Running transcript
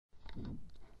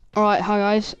Alright, hi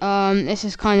guys. This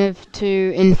is kind of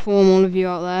to inform all of you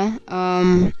out there,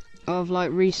 of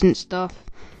like recent stuff,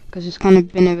 because it's kind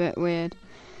of been a bit weird.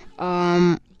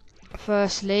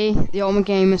 Firstly, the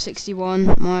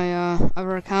RedLemonn, my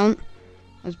other account,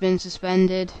 has been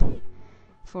suspended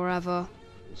forever,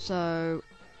 so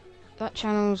that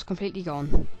channel's completely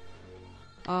gone.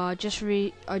 I just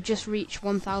reached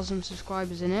 1,000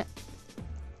 subscribers in it,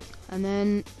 and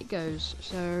then it goes.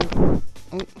 So,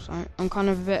 oh, sorry, I'm kind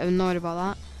of a bit annoyed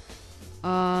about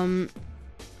that.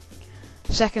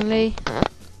 Secondly,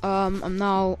 I'm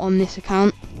now on this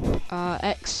account,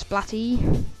 Splatty,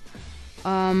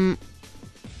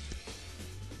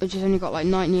 which has only got like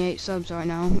 98 subs right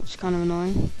now, which is kind of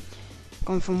annoying.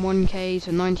 Gone from 1k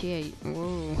to 98.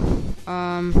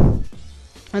 Whoa.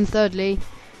 And thirdly,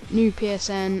 new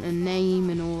PSN and name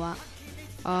and all that,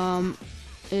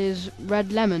 is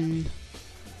RedLemonn,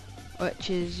 which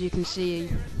is, you can see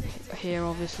here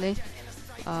obviously.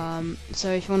 So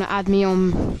if you want to add me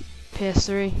on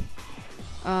PS3,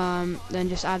 then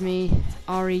just add me,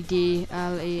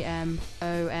 RedLemonn.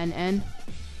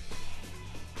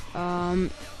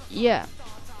 Yeah.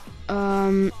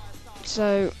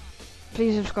 So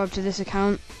please subscribe to this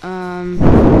account,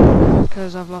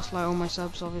 because I've lost like all my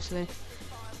subs obviously.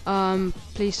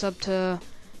 Please sub to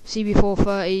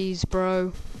CB430's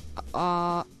bro,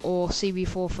 or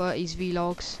CB430's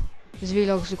vlogs. His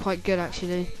vlogs are quite good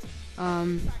actually,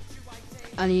 and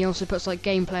he also puts like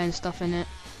gameplay and stuff in it.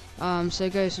 So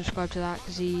go subscribe to that,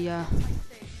 because he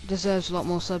deserves a lot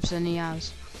more subs than he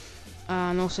has.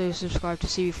 And also subscribe to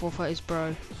CB430's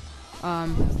bro.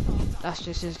 That's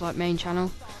just his like main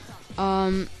channel.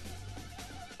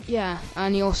 Yeah,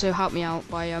 and he also helped me out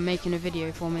by making a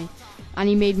video for me, and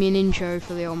he made me an intro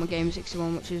for the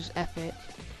TUG61, which is epic.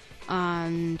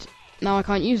 And now I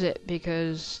can't use it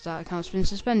because that account's been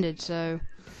suspended. So,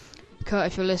 Kurt,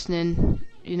 if you're listening,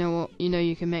 you know what? You know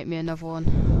you can make me another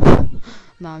one.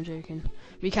 No, I'm joking.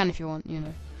 But you can if you want, you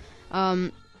know.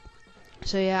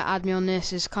 So yeah, add me on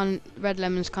this. Is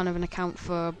RedLemonn's kind of an account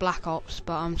for Black Ops,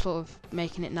 but I'm sort of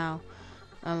making it now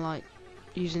and like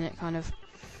using it kind of.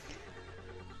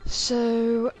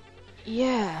 So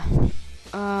yeah,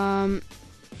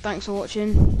 thanks for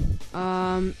watching.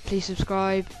 Please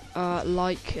subscribe,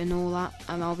 like and all that,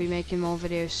 and I'll be making more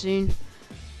videos soon.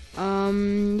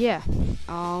 Yeah,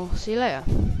 I'll see you later.